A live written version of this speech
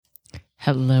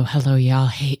Hello, y'all.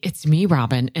 Hey, it's me,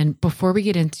 Robin. And before we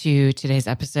get into today's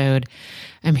episode,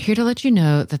 I'm here to let you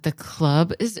know that the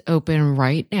club is open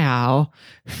right now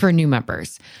for new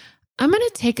members. I'm going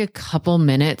to take a couple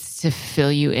minutes to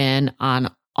fill you in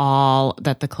on all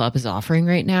that the club is offering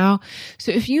right now.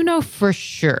 So if you know for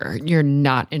sure you're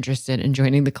not interested in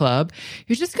joining the club,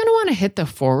 you're just going to want to hit the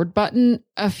forward button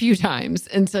a few times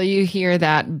until you hear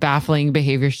that baffling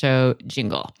behavior show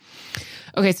jingle.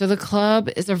 Okay, so the club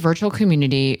is a virtual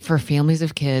community for families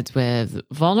of kids with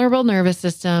vulnerable nervous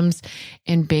systems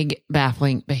and big,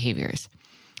 baffling behaviors.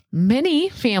 Many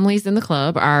families in the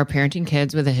club are parenting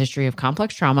kids with a history of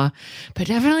complex trauma, but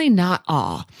definitely not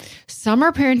all. Some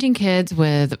are parenting kids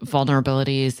with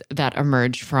vulnerabilities that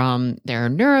emerge from their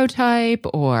neurotype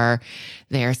or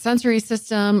their sensory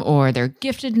system or their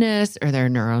giftedness or their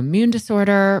neuroimmune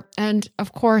disorder. And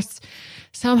of course,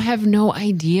 some have no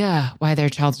idea why their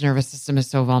child's nervous system is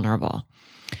so vulnerable.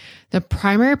 The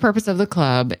primary purpose of the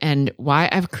club and why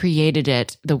I've created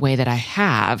it the way that I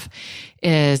have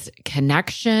is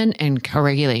connection and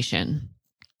co-regulation.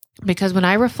 Because when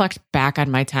I reflect back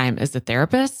on my time as a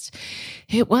therapist,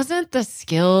 it wasn't the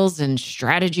skills and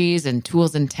strategies and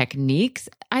tools and techniques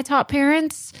I taught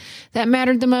parents that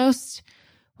mattered the most.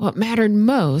 What mattered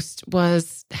most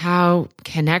was how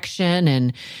connection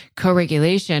and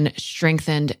co-regulation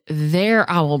strengthened their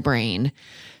owl brain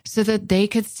so that they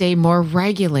could stay more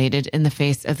regulated in the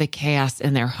face of the chaos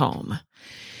in their home.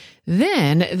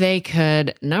 Then they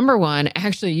could, number one,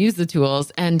 actually use the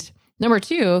tools, and number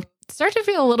two, start to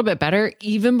feel a little bit better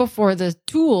even before the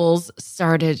tools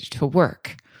started to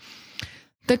work.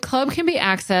 The club can be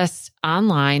accessed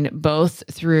online, both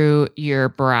through your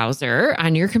browser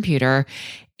on your computer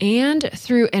and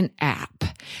through an app.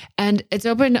 And it's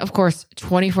open, of course,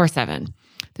 24/7.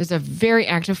 There's a very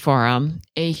active forum,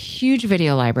 a huge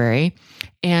video library,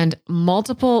 and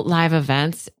multiple live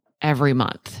events every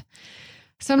month.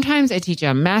 Sometimes I teach a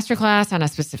masterclass on a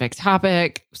specific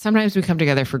topic. Sometimes we come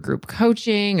together for group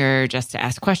coaching or just to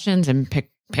ask questions and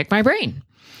pick my brain.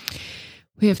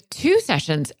 We have 2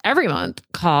 sessions every month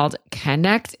called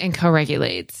Connect and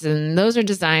Co-Regulates, and those are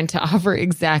designed to offer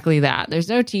exactly that. There's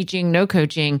no teaching, no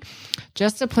coaching,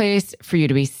 just a place for you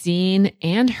to be seen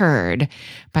and heard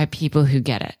by people who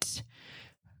get it.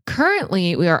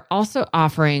 Currently, we are also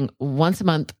offering once a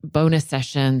month bonus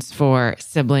sessions for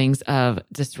siblings of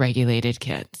dysregulated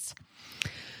kids.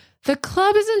 The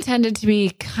club is intended to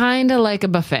be kind of like a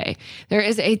buffet. There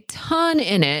is a ton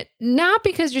in it, not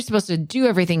because you're supposed to do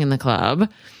everything in the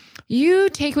club. You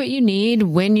take what you need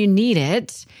when you need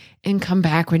it and come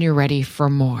back when you're ready for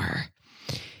more.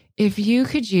 If you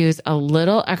could use a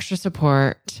little extra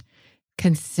support,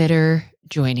 consider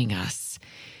joining us.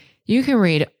 You can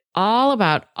read all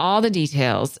about all the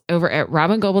details over at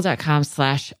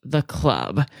robingoble.com/the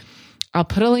club. I'll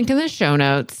put a link in the show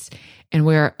notes. And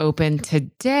we're open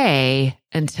today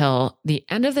until the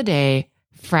end of the day,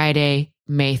 Friday,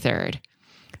 May 3rd.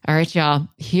 All right, y'all,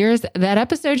 here's that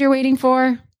episode you're waiting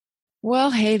for. Well,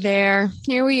 hey there.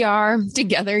 Here we are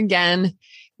together again.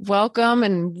 Welcome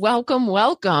and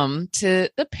welcome to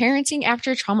the Parenting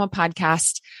After Trauma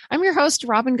podcast. I'm your host,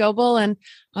 Robin Goble, and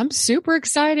I'm super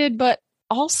excited, but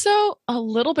also a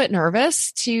little bit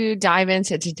nervous to dive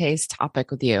into today's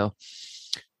topic with you.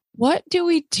 What do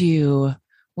we do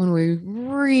when we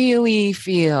really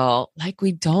feel like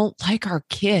we don't like our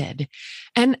kid?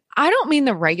 And I don't mean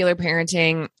the regular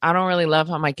parenting, I don't really love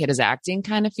how my kid is acting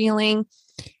kind of feeling,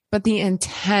 but the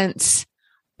intense,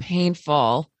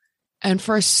 painful, and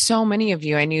for so many of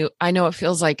you, I know it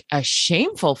feels like a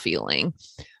shameful feeling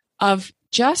of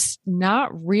just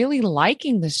not really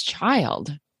liking this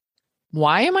child.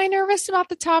 Why am I nervous about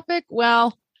the topic?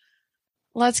 Well,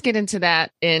 let's get into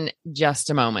that in just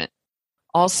a moment.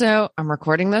 Also, I'm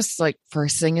recording this like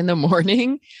first thing in the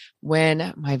morning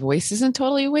when my voice isn't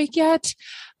totally awake yet,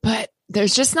 but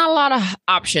there's just not a lot of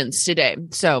options today.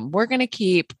 So we're going to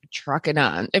keep trucking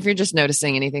on. If you're just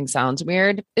noticing anything sounds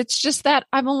weird, it's just that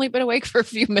I've only been awake for a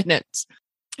few minutes.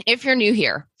 If you're new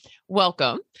here,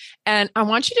 welcome. And I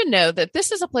want you to know that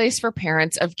this is a place for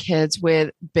parents of kids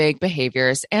with big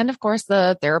behaviors and, of course,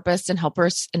 the therapists and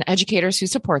helpers and educators who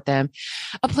support them.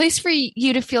 A place for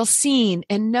you to feel seen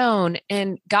and known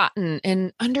and gotten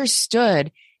and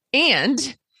understood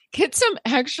and get some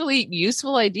actually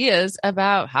useful ideas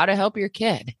about how to help your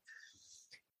kid.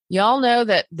 Y'all know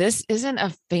that this isn't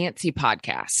a fancy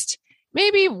podcast.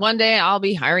 Maybe one day I'll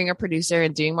be hiring a producer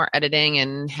and doing more editing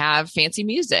and have fancy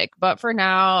music. But for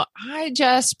now, I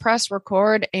just press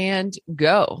record and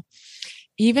go.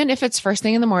 Even if it's first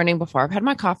thing in the morning before I've had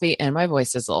my coffee and my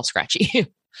voice is a little scratchy.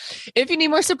 If you need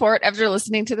more support after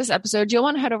listening to this episode, you'll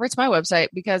want to head over to my website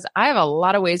because I have a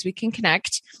lot of ways we can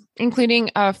connect,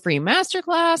 including a free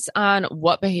masterclass on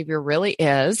what behavior really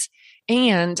is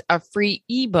and a free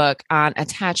ebook on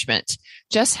attachment.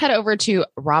 Just head over to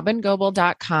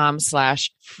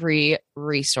robingoble.com/free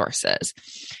resources.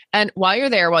 And while you're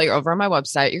there, while you're over on my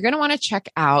website, you're going to want to check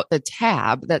out the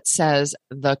tab that says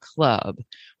the club.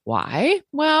 Why?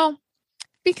 Well,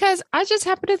 because I just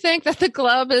happen to think that the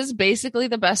club is basically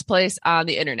the best place on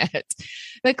the internet.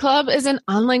 The club is an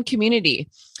online community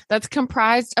that's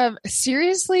comprised of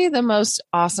seriously the most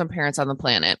awesome parents on the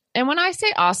planet. And when I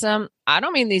say awesome, I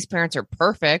don't mean these parents are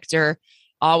perfect or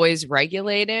always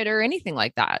regulated or anything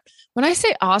like that. When I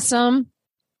say awesome,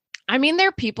 I mean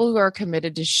they're people who are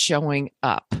committed to showing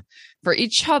up for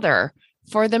each other,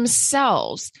 for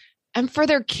themselves, and for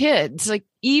their kids, like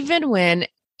even when,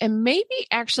 and maybe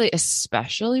actually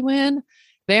especially when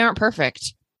they aren't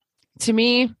perfect. To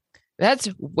me, that's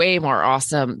way more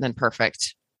awesome than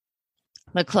perfect.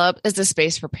 The club is a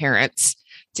space for parents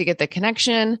to get the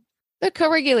connection, the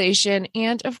co-regulation,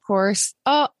 and of course,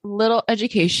 a little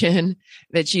education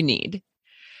that you need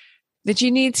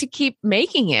to keep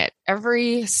making it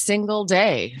every single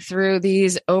day through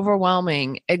these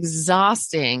overwhelming,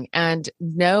 exhausting, and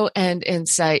no end in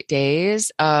sight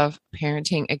days of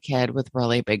parenting a kid with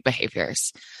really big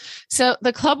behaviors. So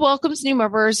the club welcomes new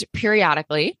members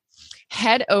periodically.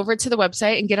 Head over to the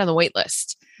website and get on the wait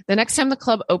list. The next time the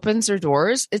club opens their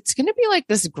doors, it's going to be like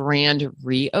this grand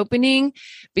reopening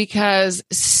because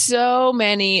so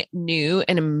many new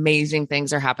and amazing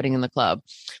things are happening in the club.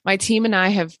 My team and I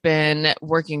have been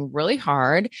working really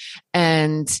hard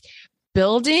and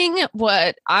building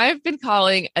what I've been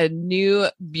calling a new,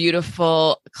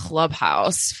 beautiful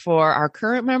clubhouse for our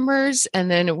current members.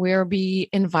 And then we'll be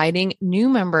inviting new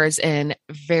members in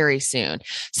very soon.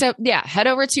 So yeah, head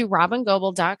over to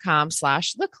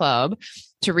robingoble.com/the club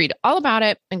to read all about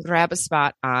it and grab a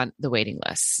spot on the waiting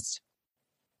list.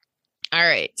 All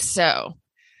right. So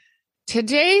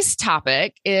today's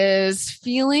topic is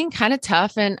feeling kind of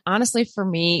tough and honestly, for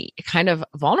me, kind of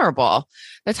vulnerable.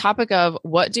 The topic of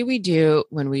what do we do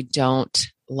when we don't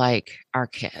like our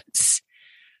kids?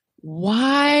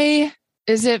 Why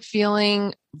is it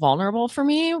feeling vulnerable for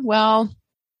me? Well,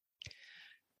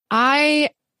 I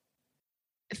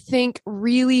think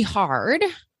really hard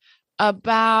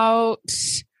about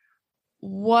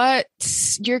what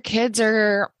your kids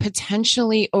are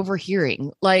potentially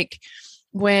overhearing. Like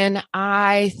when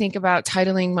I think about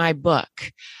titling my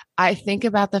book, I think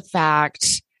about the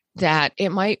fact that it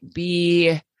might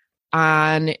be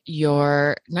on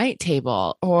your night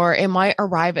table or it might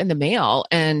arrive in the mail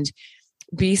and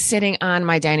be sitting on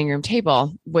my dining room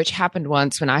table, which happened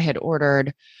once when I had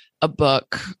ordered a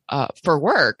book for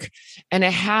work and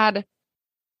it had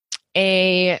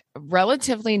a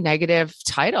relatively negative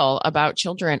title about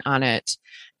children on it.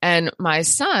 And my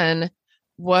son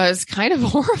was kind of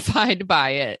horrified by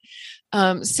it.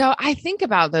 So I think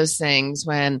about those things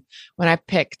when I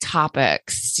pick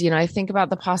topics. You know, I think about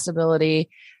the possibility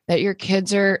that your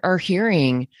kids are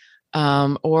hearing,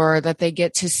 or that they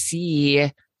get to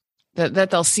see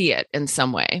that they'll see it in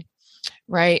some way,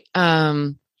 right?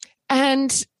 And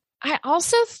I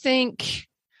also think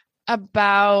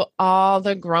about all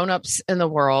the grownups in the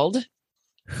world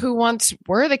who once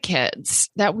were the kids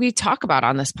that we talk about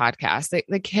on this podcast,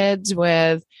 the kids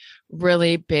with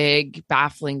really big,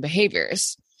 baffling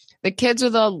behaviors, the kids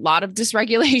with a lot of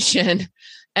dysregulation.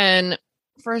 And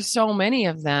for so many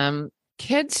of them,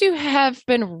 kids who have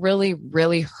been really,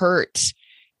 really hurt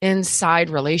inside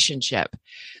relationship.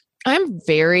 I'm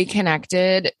very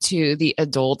connected to the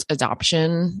adult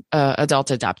adoptee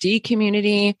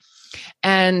community.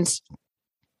 And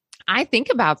I think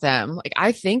about them. Like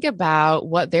I think about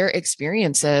what their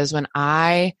experience is when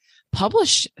I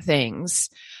publish things.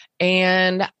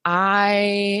 And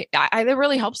it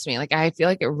really helps me. Like, I feel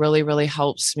like it really, really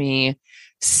helps me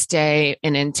stay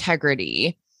in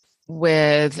integrity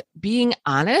with being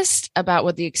honest about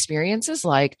what the experience is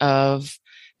like of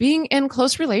being in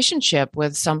close relationship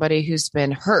with somebody who's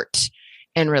been hurt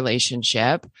in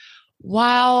relationship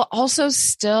while also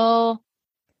still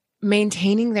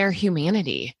maintaining their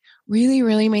humanity, really,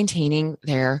 really maintaining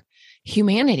their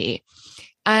humanity.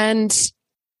 And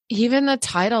even the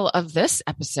title of this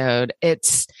episode,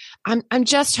 I'm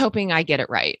just hoping I get it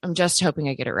right. I'm just hoping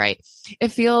I get it right. I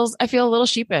feel a little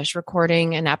sheepish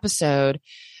recording an episode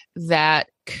that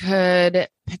could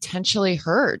potentially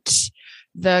hurt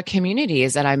the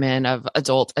communities that I'm in of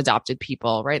adult adopted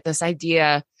people, right? This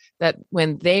idea that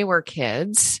when they were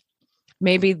kids,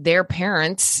 maybe their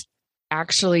parents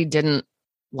actually didn't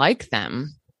like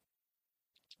them.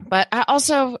 But I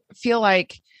also feel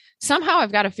like somehow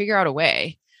I've got to figure out a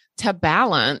way to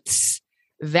balance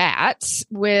that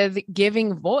with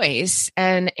giving voice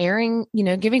and airing,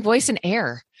 giving voice and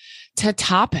air to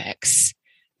topics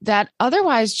that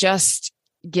otherwise just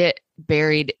get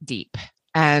buried deep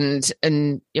and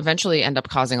eventually end up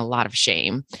causing a lot of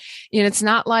shame. It's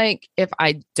not like if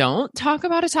I don't talk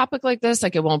about a topic like this,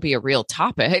 like it won't be a real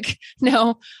topic.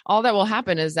 No, all that will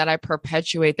happen is that I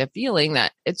perpetuate the feeling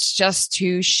that it's just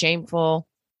too shameful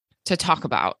to talk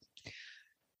about.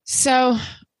 So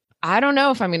I don't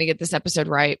know if I'm going to get this episode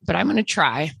right, but I'm going to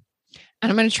try,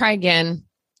 and I'm going to try again.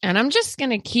 And I'm just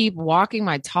going to keep walking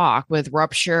my talk with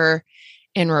rupture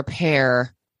and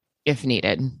repair if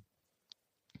needed.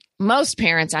 Most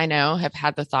parents I know have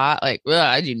had the thought like, well,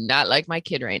 I do not like my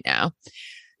kid right now.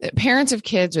 Parents of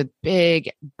kids with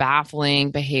big,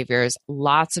 baffling behaviors,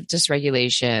 lots of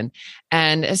dysregulation,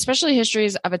 and especially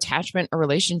histories of attachment or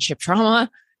relationship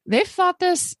trauma, they've thought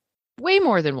this way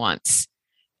more than once.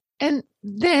 And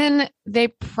then they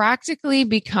practically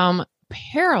become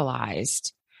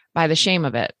paralyzed by the shame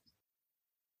of it.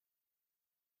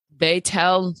 They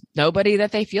tell nobody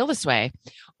that they feel this way.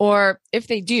 Or if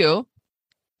they do,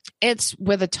 it's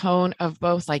with a tone of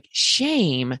both like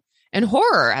shame and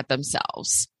horror at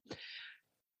themselves.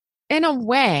 In a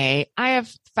way, I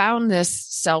have found this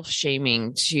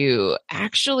self-shaming to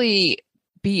actually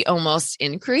be almost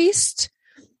increased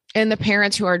in the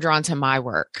parents who are drawn to my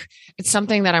work. It's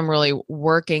something that I'm really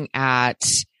working at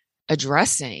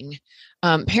addressing.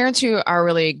 Parents who are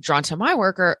really drawn to my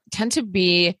work tend to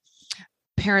be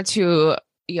parents who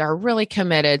are really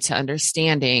committed to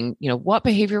understanding, what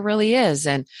behavior really is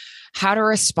and how to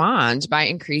respond by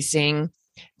increasing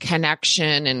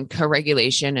connection and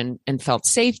co-regulation and felt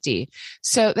safety.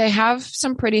 So they have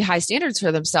some pretty high standards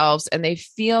for themselves, and they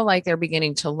feel like they're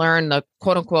beginning to learn the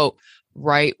quote unquote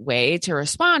right way to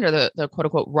respond, or the quote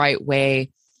unquote right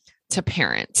way to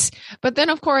parent. But then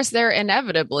of course they're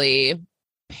inevitably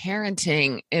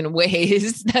parenting in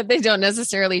ways that they don't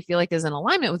necessarily feel like is in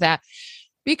alignment with that,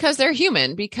 because they're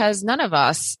human, because none of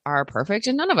us are perfect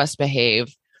and none of us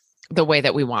behave the way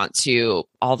that we want to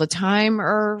all the time,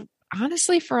 or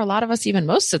honestly, for a lot of us, even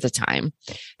most of the time.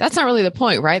 That's not really the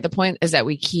point, right? The point is that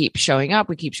we keep showing up,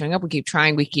 we keep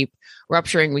trying, we keep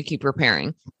rupturing, we keep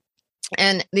repairing.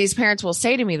 And these parents will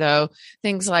say to me, though,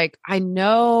 things like, I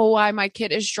know why my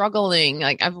kid is struggling.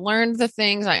 Like, I've learned the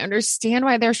things. I understand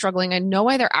why they're struggling. I know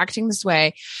why they're acting this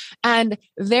way. And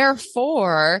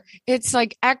therefore, it's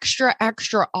like extra,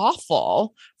 extra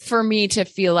awful for me to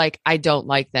feel like I don't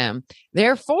like them.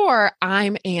 Therefore,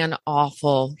 I'm an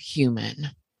awful human.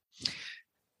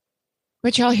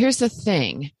 But y'all, here's the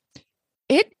thing.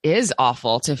 It is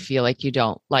awful to feel like you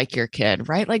don't like your kid,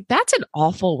 right? Like, that's an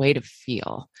awful way to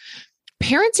feel.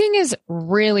 Parenting is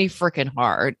really freaking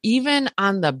hard. Even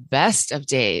on the best of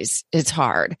days, it's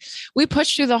hard. We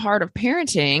push through the heart of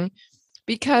parenting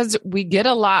because we get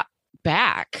a lot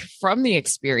back from the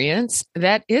experience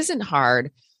that isn't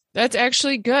hard. That's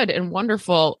actually good and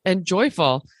wonderful and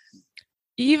joyful.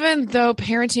 Even though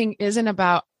parenting isn't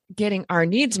about getting our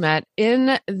needs met,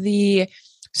 in the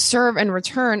serve and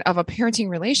return of a parenting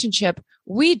relationship,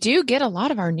 we do get a lot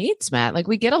of our needs met. Like,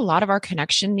 we get a lot of our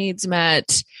connection needs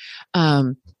met.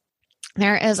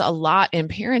 There is a lot in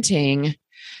parenting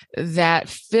that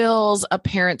fills a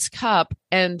parent's cup,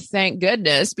 and thank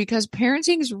goodness, because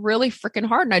parenting is really freaking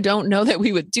hard. And I don't know that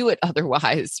we would do it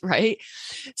otherwise. Right.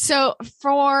 So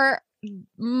for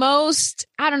most,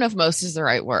 I don't know if most is the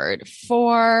right word,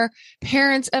 for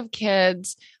parents of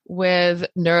kids with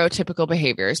neurotypical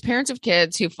behaviors, parents of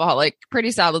kids who fall like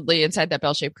pretty solidly inside that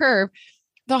bell-shaped curve,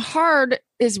 the hard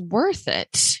is worth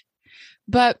it.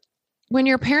 But when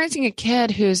you're parenting a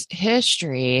kid whose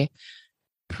history,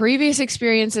 previous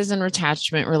experiences in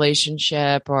attachment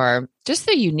relationship, or just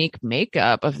the unique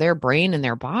makeup of their brain and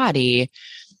their body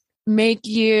make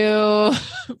you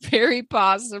very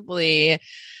possibly,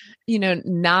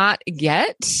 not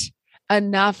get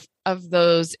enough of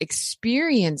those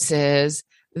experiences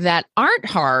that aren't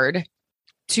hard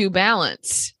to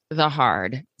balance the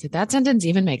hard. Did that sentence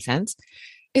even make sense?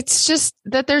 It's just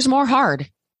that there's more hard,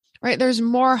 right? There's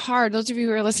more hard. Those of you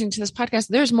who are listening to this podcast,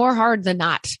 there's more hard than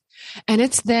not. And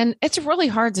it's really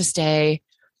hard to stay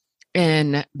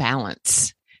in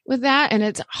balance with that. And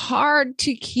it's hard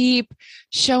to keep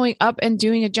showing up and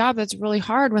doing a job that's really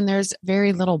hard when there's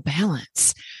very little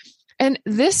balance. And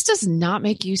this does not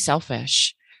make you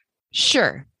selfish.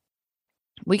 Sure,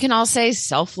 we can all say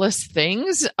selfless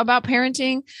things about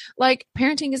parenting, like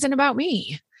parenting isn't about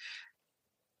me.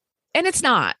 And it's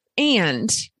not.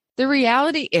 And the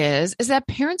reality is that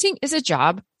parenting is a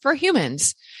job for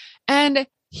humans. And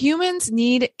humans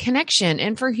need connection.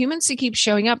 And for humans to keep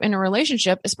showing up in a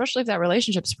relationship, especially if that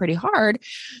relationship is pretty hard,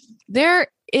 there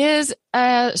is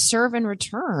a serve and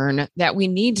return that we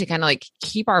need to kind of like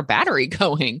keep our battery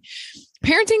going.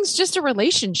 Parenting's just a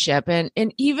relationship. And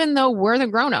even though we're the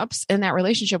grownups in that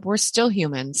relationship, we're still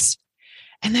humans.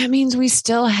 And that means we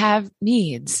still have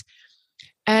needs.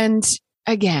 And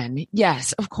again,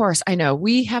 yes, of course, I know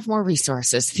we have more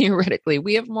resources theoretically.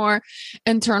 We have more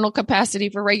internal capacity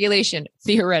for regulation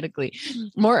theoretically,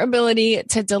 more ability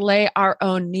to delay our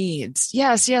own needs.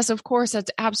 Yes, of course,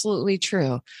 that's absolutely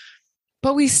true.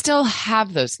 But we still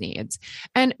have those needs.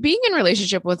 And being in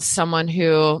relationship with someone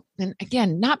who, and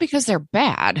again, not because they're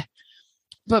bad,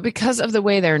 but because of the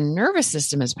way their nervous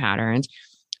system is patterned,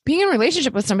 being in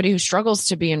relationship with somebody who struggles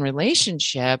to be in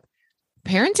relationship,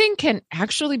 parenting can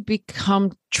actually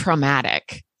become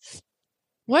traumatic.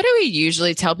 What do we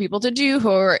usually tell people to do who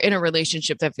are in a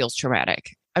relationship that feels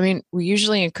traumatic? I mean, we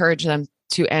usually encourage them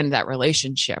to end that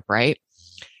relationship, right?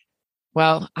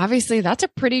 Well, obviously, that's a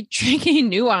pretty tricky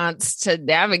nuance to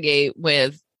navigate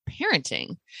with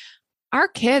parenting. Our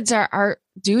kids are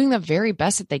doing the very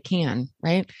best that they can,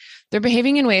 right? They're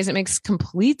behaving in ways that makes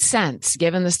complete sense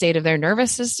given the state of their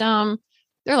nervous system,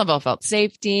 their level of felt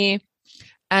safety,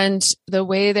 and the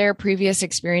way their previous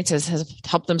experiences have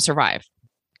helped them survive.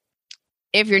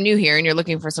 If you're new here and you're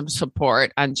looking for some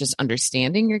support on just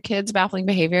understanding your kids' baffling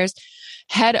behaviors,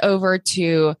 head over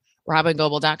to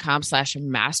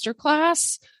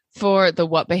robingoble.com/masterclass for the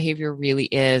What Behavior Really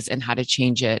Is and How to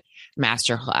Change It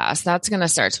masterclass. That's going to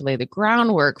start to lay the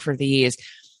groundwork for these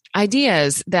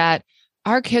ideas that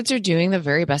our kids are doing the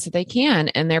very best that they can,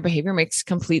 and their behavior makes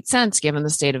complete sense given the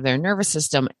state of their nervous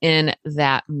system in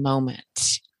that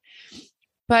moment.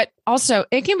 But also,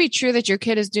 it can be true that your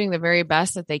kid is doing the very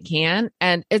best that they can,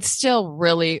 and it's still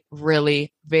really,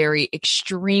 really, very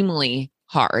extremely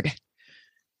hard.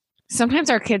 Sometimes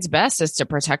our kids' best is to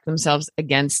protect themselves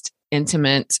against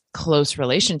intimate, close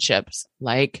relationships,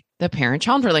 like the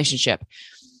parent-child relationship.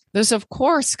 This, of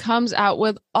course, comes out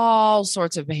with all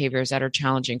sorts of behaviors that are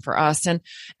challenging for us. And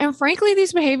frankly,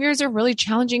 these behaviors are really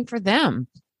challenging for them.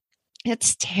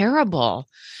 It's terrible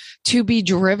to be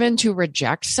driven to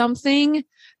reject something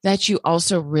that you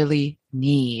also really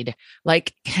need,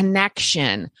 like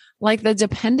connection, like the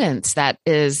dependence that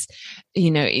is,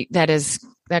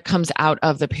 that comes out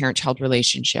of the parent-child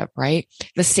relationship, right?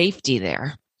 The safety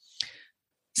there.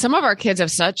 Some of our kids have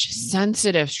such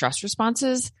sensitive stress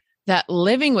responses that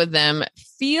living with them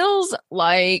feels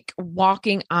like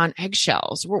walking on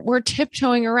eggshells. We're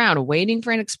tiptoeing around, waiting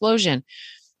for an explosion,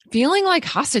 feeling like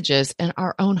hostages in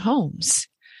our own homes.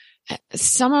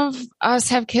 Some of us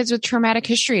have kids with traumatic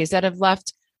histories that have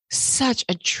left such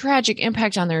a tragic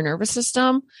impact on their nervous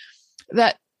system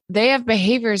that they have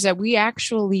behaviors that we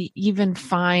actually even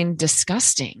find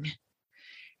disgusting,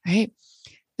 right?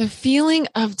 The feeling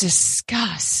of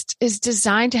disgust is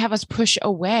designed to have us push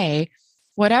away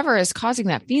whatever is causing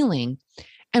that feeling.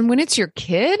 And when it's your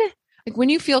kid, like when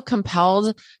you feel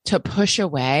compelled to push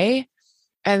away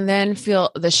and then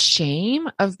feel the shame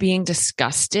of being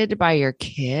disgusted by your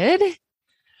kid,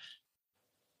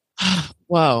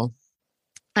 whoa.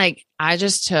 Like I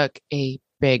just took a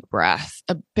big breath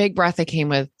that came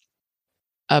with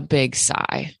a big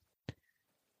sigh.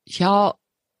 Y'all,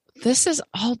 this is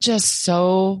all just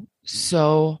so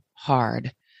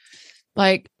hard.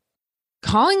 Like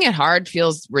calling it hard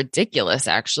feels ridiculous,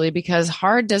 actually, because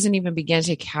hard doesn't even begin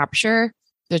to capture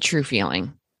the true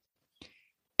feeling.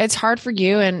 It's hard for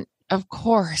you. And of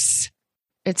course,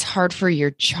 it's hard for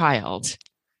your child.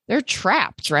 They're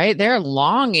trapped, right? They're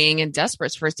longing and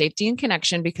desperate for safety and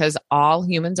connection because all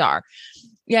humans are.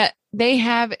 Yet they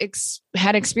have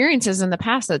had experiences in the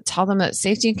past that tell them that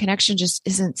safety and connection just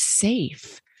isn't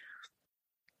safe.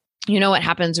 You know what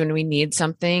happens when we need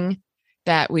something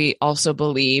that we also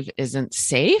believe isn't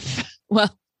safe?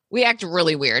 Well, we act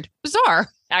really weird, bizarre,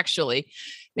 actually,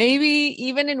 maybe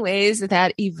even in ways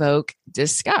that evoke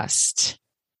disgust.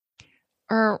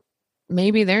 Or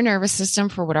maybe their nervous system,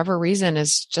 for whatever reason,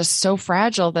 is just so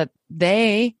fragile that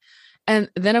they,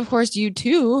 and then of course you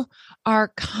too,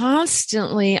 are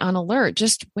constantly on alert,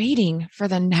 just waiting for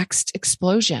the next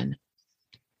explosion.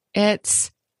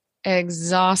 It's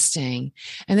exhausting.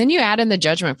 And then you add in the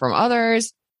judgment from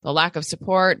others, the lack of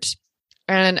support,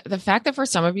 and the fact that for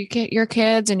some of you, your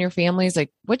kids and your families, like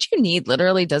what you need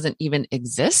literally doesn't even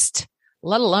exist,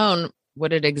 let alone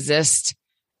would it exist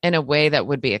in a way that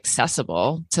would be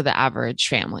accessible to the average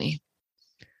family.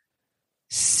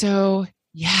 So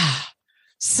yeah,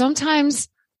 sometimes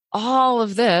all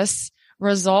of this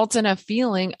results in a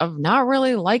feeling of not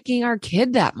really liking our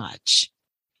kid that much.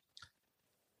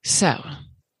 So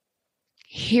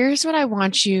Here's what I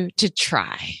want you to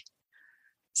try.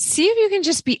 See if you can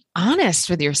just be honest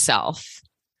with yourself,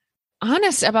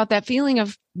 honest about that feeling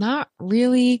of not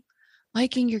really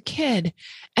liking your kid,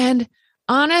 and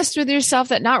honest with yourself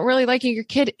that not really liking your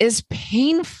kid is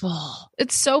painful.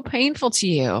 It's so painful to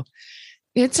you.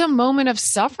 It's a moment of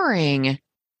suffering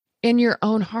in your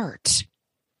own heart.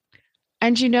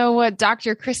 And you know what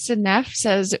Dr. Kristen Neff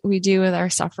says we do with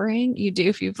our suffering? You do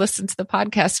if you've listened to the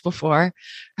podcast before,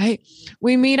 right?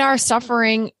 We meet our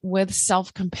suffering with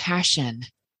self-compassion.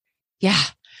 Yeah.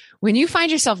 When you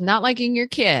find yourself not liking your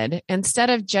kid, instead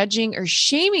of judging or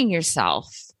shaming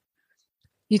yourself,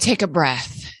 you take a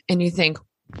breath and you think,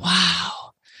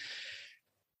 wow,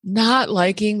 not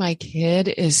liking my kid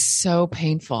is so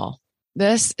painful.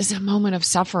 This is a moment of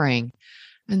suffering,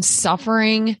 and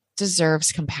suffering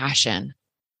deserves compassion.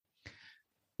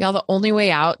 Y'all, the only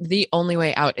way out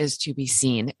is to be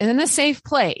seen and in a safe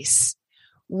place.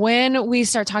 When we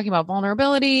start talking about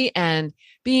vulnerability and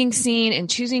being seen and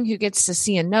choosing who gets to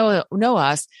see and know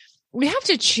us, we have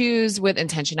to choose with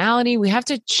intentionality. We have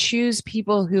to choose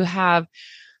people who have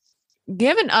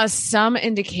given us some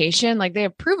indication, like they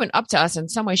have proven up to us in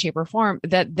some way, shape, or form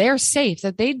that they're safe,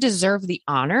 that they deserve the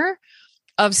honor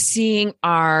of seeing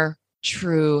our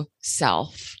true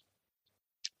self.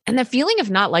 And the feeling of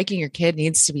not liking your kid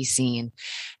needs to be seen,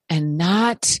 and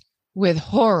not with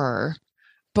horror,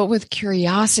 but with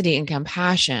curiosity and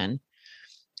compassion.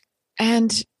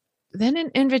 And then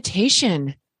an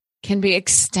invitation can be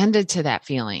extended to that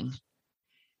feeling.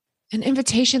 An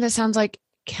invitation that sounds like,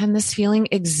 can this feeling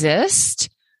exist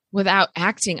without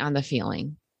acting on the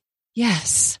feeling?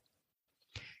 Yes.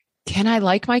 Can I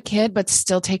like my kid, but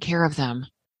still take care of them?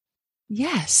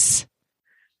 Yes.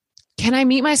 Can I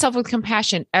meet myself with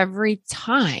compassion every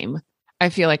time I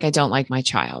feel like I don't like my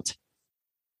child?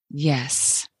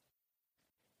 Yes.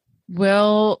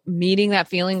 Will meeting that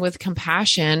feeling with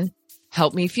compassion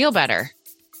help me feel better?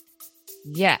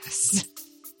 Yes.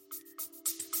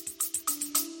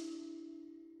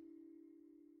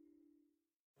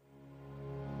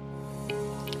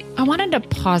 I wanted to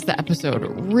pause the episode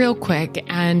real quick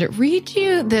and read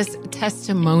you this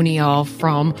testimonial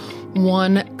from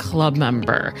one club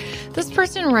member. This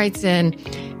person writes in,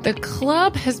 "The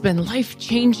club has been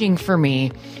life-changing for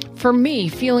me. For me,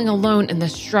 feeling alone in the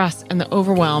stress and the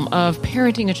overwhelm of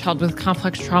parenting a child with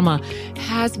complex trauma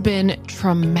has been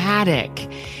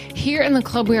traumatic. Here in the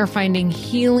club, we are finding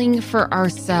healing for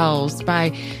ourselves by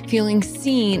feeling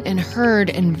seen and heard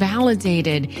and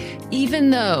validated, even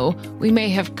though we may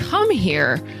have come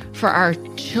here for our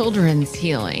children's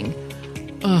healing."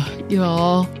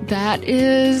 Y'all, that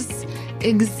is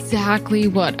exactly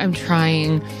what I'm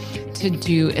trying to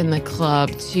do in the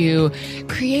club, to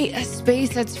create a space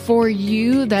that's for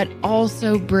you that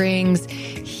also brings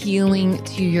healing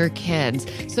to your kids.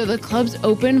 So the club's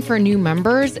open for new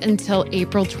members until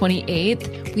April 28th.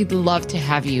 We'd love to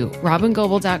have you.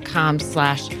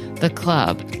 robingoble.com/the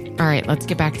club. All right, let's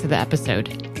get back to the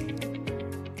episode.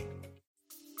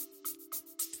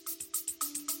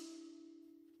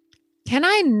 Can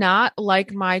I not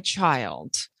like my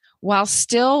child while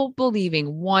still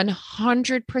believing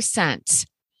 100%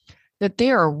 that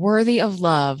they are worthy of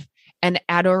love and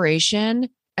adoration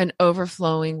and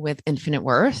overflowing with infinite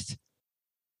worth?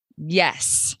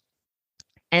 Yes.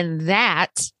 And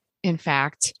that, in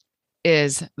fact,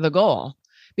 is the goal.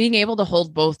 Being able to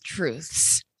hold both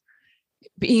truths.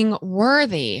 Being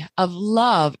worthy of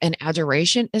love and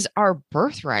adoration is our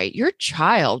birthright. Your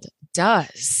child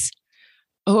does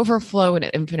overflow in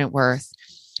infinite worth.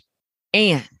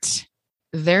 And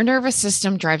their nervous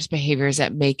system drives behaviors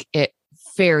that make it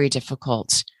very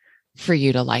difficult for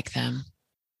you to like them.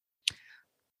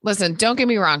 Listen, don't get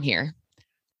me wrong here.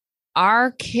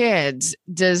 Our kids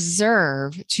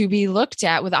deserve to be looked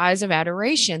at with eyes of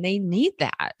adoration. They need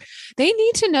that. They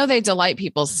need to know they delight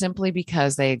people simply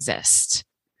because they exist.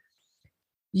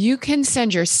 You can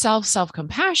send yourself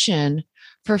self-compassion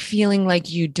for feeling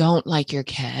like you don't like your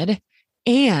kid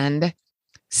and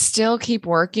still keep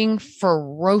working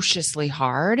ferociously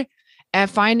hard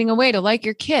at finding a way to like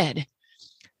your kid.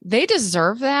 They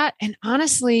deserve that. And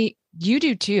honestly, you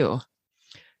do too.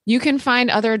 You can find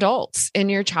other adults in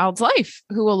your child's life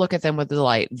who will look at them with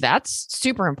delight. That's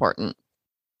super important.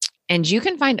 And you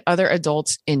can find other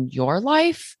adults in your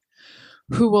life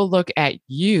who will look at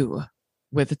you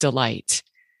with delight,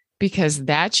 because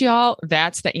that's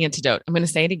the antidote. I'm going to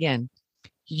say it again.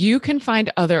 You can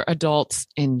find other adults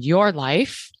in your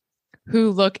life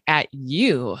who look at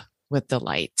you with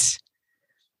delight.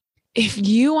 If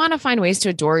you want to find ways to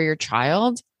adore your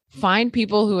child, find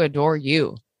people who adore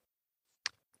you.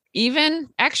 Even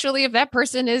actually, if that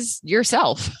person is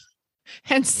yourself,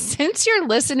 And since you're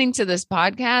listening to this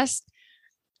podcast,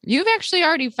 you've actually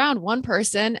already found one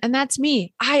person, and that's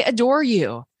me. I adore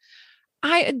you.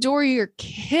 I adore your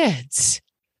kids.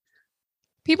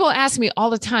 People ask me all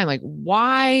the time, like,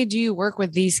 why do you work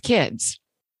with these kids?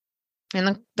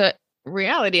 And the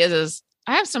reality is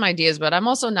I have some ideas, but I'm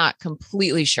also not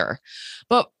completely sure.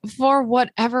 But for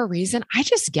whatever reason, I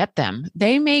just get them.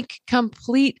 They make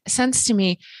complete sense to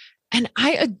me, and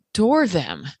I adore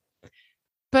them.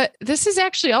 But this is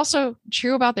actually also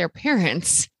true about their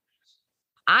parents.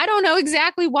 I don't know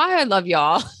exactly why I love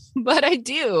y'all, but I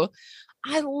do.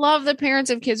 I love the parents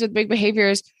of kids with big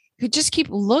behaviors who just keep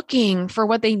looking for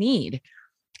what they need.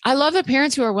 I love the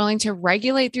parents who are willing to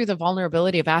regulate through the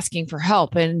vulnerability of asking for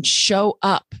help and show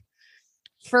up.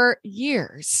 For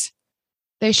years,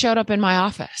 they showed up in my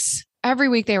office. Every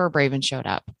week they were brave and showed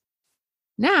up.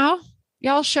 Now,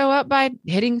 y'all show up by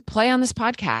hitting play on this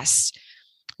podcast.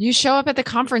 You show up at the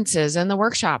conferences and the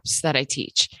workshops that I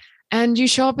teach, and you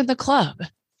show up in the club.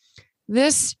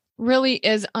 This really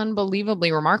is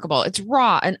unbelievably remarkable. It's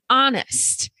raw and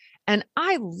honest. And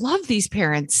I love these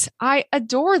parents. I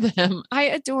adore them. I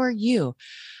adore you.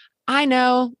 I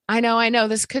know.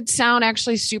 This could sound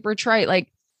actually super trite.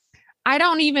 Like, I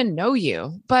don't even know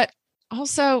you, but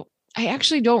also I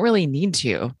actually don't really need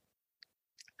to.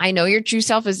 I know your true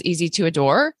self is easy to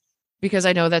adore because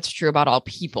I know that's true about all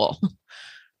people.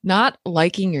 Not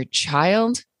liking your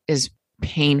child is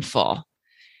painful.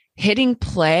 Hitting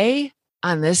play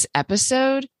on this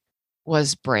episode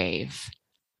was brave.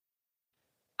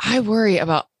 I worry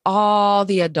about all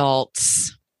the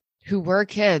adults who were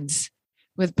kids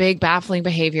with big, baffling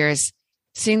behaviors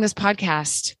seeing this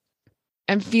podcast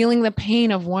and feeling the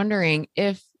pain of wondering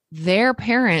if their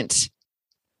parent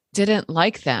didn't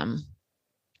like them,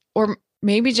 or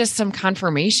maybe just some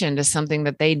confirmation to something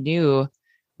that they knew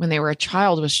when they were a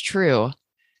child was true.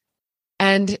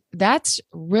 And that's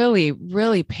really,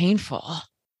 really painful.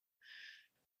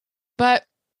 But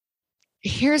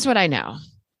here's what I know.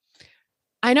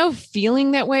 I know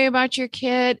feeling that way about your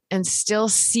kid and still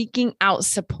seeking out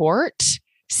support,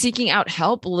 seeking out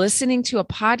help, listening to a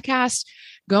podcast,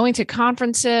 going to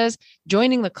conferences,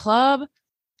 joining the club.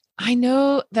 I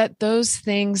know that those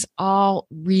things all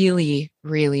really,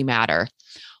 really matter.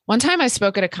 One time I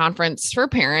spoke at a conference for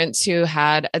parents who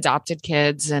had adopted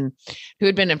kids and who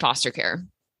had been in foster care.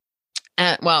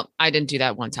 Well, I didn't do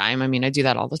that one time. I mean, I do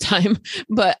that all the time.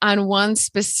 But on one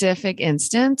specific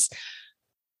instance,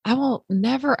 I will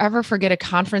never, ever forget a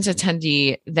conference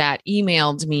attendee that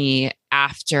emailed me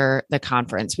after the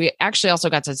conference. We actually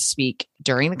also got to speak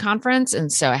during the conference.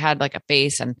 And so I had like a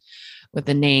face and with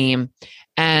the name.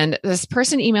 And this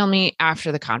person emailed me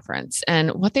after the conference.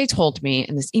 And what they told me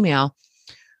in this email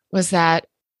was that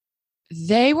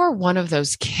they were one of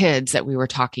those kids that we were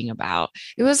talking about.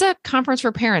 It was a conference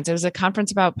for parents. It was a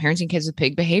conference about parenting kids with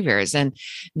big behaviors and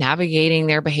navigating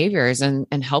their behaviors and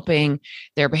helping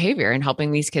their behavior and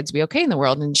helping these kids be okay in the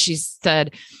world. And she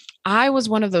said, I was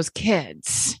one of those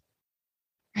kids.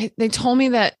 Right? They told me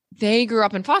that they grew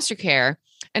up in foster care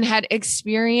and had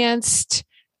experienced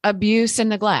abuse and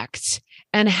neglect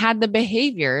and had the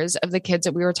behaviors of the kids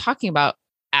that we were talking about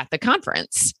at the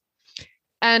conference.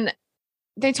 And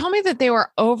they told me that they were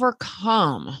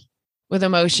overcome with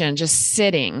emotion, just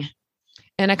sitting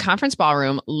in a conference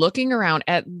ballroom, looking around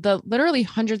at the literally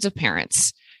hundreds of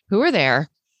parents who were there,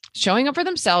 showing up for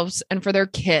themselves and for their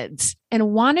kids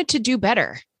and wanted to do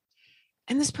better.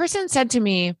 And this person said to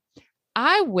me,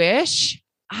 I wish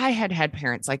I had had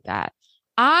parents like that.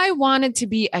 I wanted to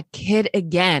be a kid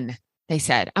again. They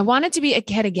said, I wanted to be a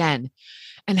kid again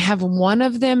and have one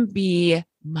of them be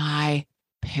my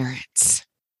parents.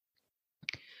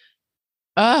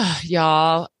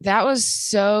 Y'all, that was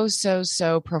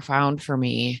so profound for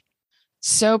me.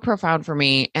 So profound for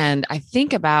me. And I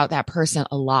think about that person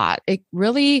a lot. It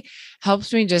really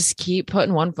helps me just keep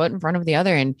putting one foot in front of the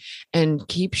other and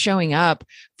keep showing up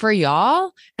for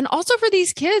y'all. And also for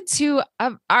these kids who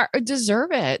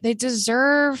deserve it. They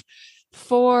deserve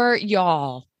for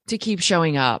y'all to keep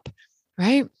showing up,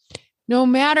 right? No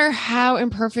matter how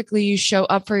imperfectly you show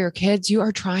up for your kids, you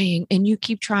are trying and you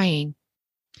keep trying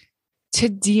to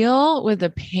deal with the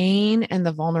pain and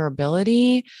the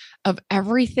vulnerability of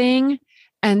everything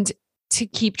and to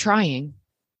keep trying.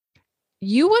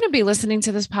 You wouldn't be listening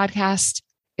to this podcast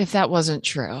if that wasn't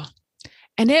true.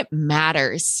 And it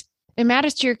matters. It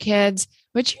matters to your kids,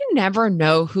 but you never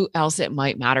know who else it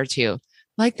might matter to.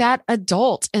 Like that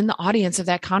adult in the audience of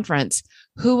that conference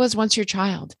who was once your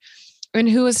child and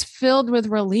who was filled with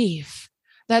relief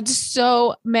that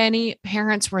so many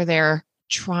parents were there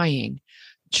trying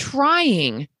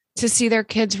to see their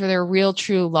kids for their real,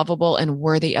 true, lovable, and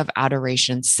worthy of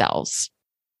adoration selves.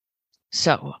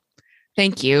 So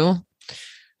thank you.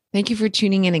 Thank you for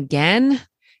tuning in again.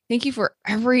 Thank you for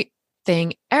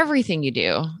everything you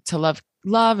do to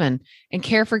love and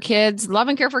care for kids, love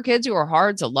and care for kids who are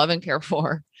hard to love and care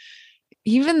for.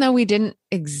 Even though we didn't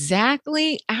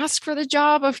exactly ask for the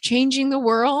job of changing the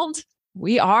world,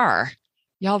 we are.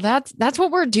 Y'all, that's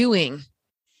what we're doing.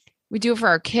 We do it for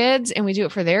our kids and we do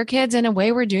it for their kids. In a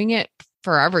way, we're doing it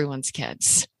for everyone's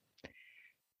kids.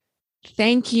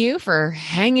 Thank you for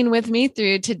hanging with me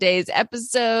through today's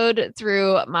episode,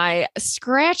 through my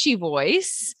scratchy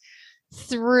voice,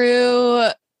 through,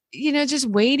 just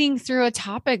wading through a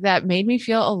topic that made me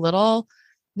feel a little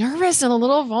nervous and a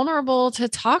little vulnerable to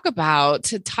talk about,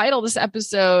 to title this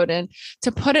episode and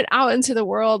to put it out into the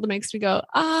world. It makes me go,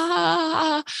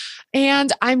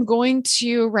 and I'm going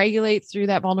to regulate through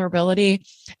that vulnerability.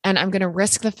 And I'm going to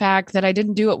risk the fact that I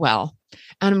didn't do it well.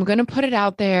 And I'm going to put it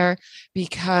out there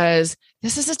because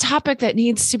this is a topic that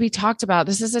needs to be talked about.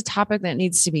 This is a topic that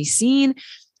needs to be seen.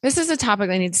 This is a topic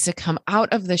that needs to come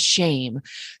out of the shame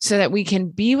so that we can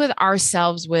be with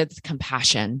ourselves with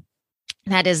compassion.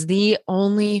 That is the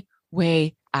only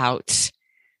way out.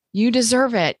 You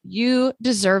deserve it. You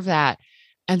deserve that.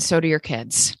 And so do your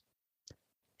kids.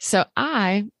 So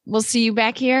I will see you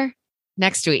back here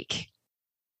next week.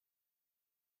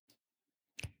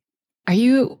 Are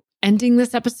you ending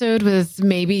this episode with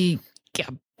maybe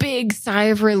a big sigh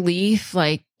of relief?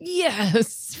 Like,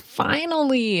 yes,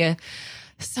 finally,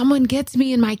 someone gets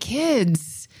me and my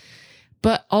kids.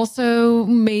 But also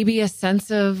maybe a sense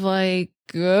of like,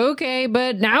 okay,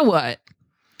 but now what?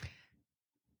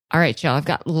 All right, y'all, I've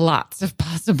got lots of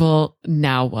possible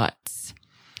now whats.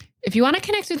 If you want to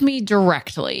connect with me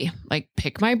directly, like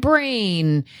pick my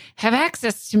brain, have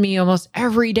access to me almost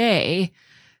every day,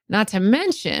 not to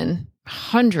mention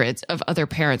hundreds of other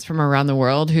parents from around the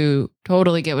world who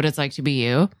totally get what it's like to be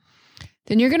you,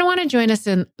 then you're going to want to join us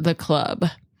in the club.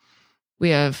 We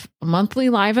have monthly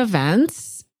live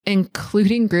events,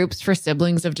 including groups for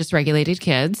siblings of dysregulated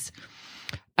kids,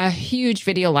 a huge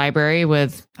video library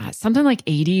with something like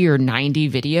 80 or 90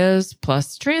 videos,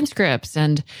 plus transcripts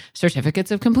and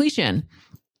certificates of completion.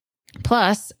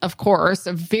 Plus, of course,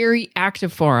 a very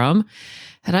active forum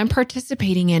that I'm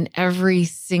participating in every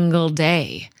single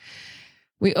day.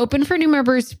 We open for new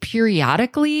members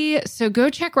periodically, so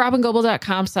go check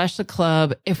robingoble.com/the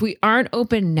club. If we aren't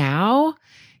open now,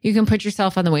 you can put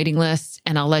yourself on the waiting list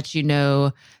and I'll let you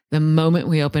know the moment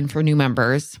we open for new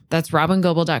members. That's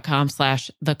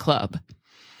robingoble.com/the club.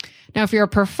 Now, if you're a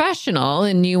professional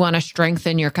and you want to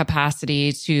strengthen your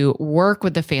capacity to work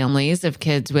with the families of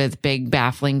kids with big,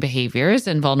 baffling behaviors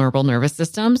and vulnerable nervous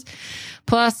systems,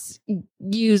 plus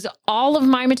use all of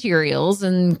my materials,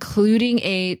 including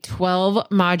a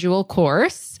 12-module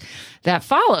course that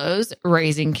follows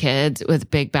raising kids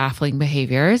with big, baffling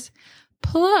behaviors,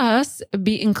 plus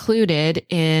be included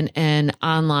in an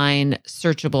online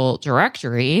searchable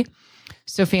directory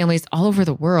so families all over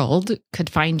the world could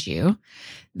find you,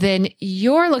 then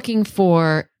you're looking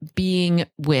for Being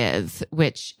With,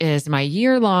 which is my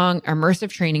year-long immersive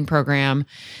training program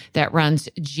that runs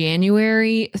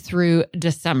January through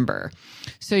December.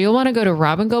 So you'll want to go to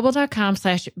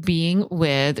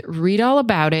robingoble.com/beingwith, read all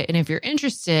about it. And if you're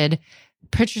interested,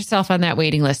 put yourself on that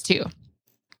waiting list too.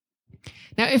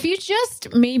 Now, if you just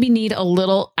maybe need a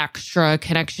little extra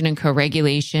connection and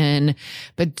co-regulation,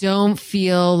 but don't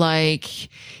feel like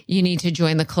you need to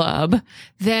join the club,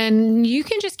 then you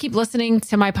can just keep listening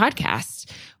to my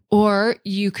podcast. Or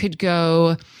you could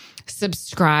go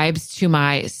subscribe to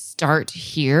my Start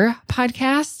Here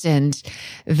podcast, and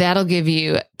that'll give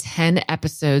you 10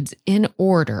 episodes in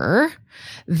order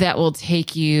that will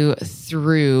take you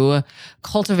through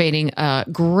cultivating a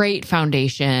great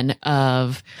foundation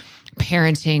of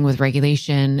parenting with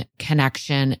regulation,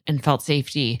 connection, and felt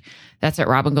safety. That's at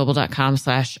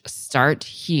robingoble.com/start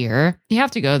here. You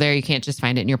have to go there. You can't just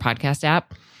find it in your podcast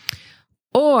app.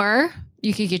 Or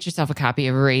you could get yourself a copy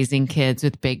of Raising Kids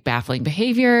with Big Baffling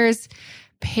Behaviors,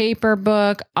 paper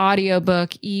book,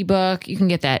 audiobook, ebook. You can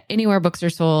get that anywhere books are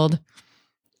sold.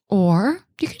 Or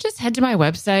you can just head to my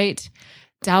website,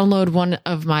 download one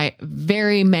of my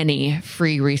very many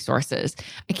free resources.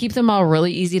 I keep them all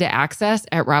really easy to access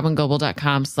at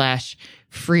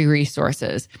robingoble.com/free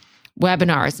resources.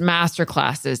 Webinars,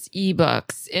 masterclasses,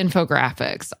 ebooks,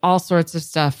 infographics, all sorts of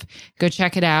stuff. Go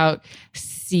check it out.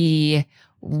 See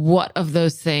what of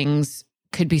those things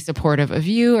could be supportive of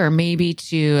you or maybe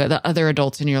to the other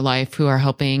adults in your life who are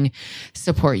helping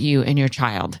support you and your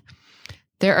child.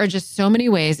 There are just so many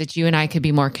ways that you and I could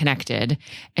be more connected,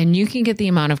 and you can get the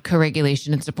amount of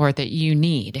co-regulation and support that you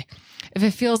need. If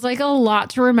it feels like a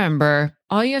lot to remember,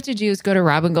 all you have to do is go to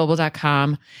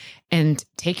robingoble.com and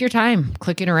take your time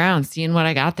clicking around, seeing what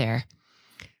I got there.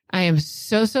 I am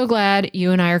so glad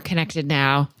you and I are connected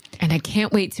now, and I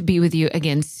can't wait to be with you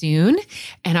again soon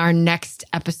in our next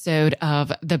episode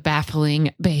of the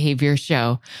Baffling Behavior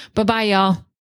Show. Bye-bye, y'all.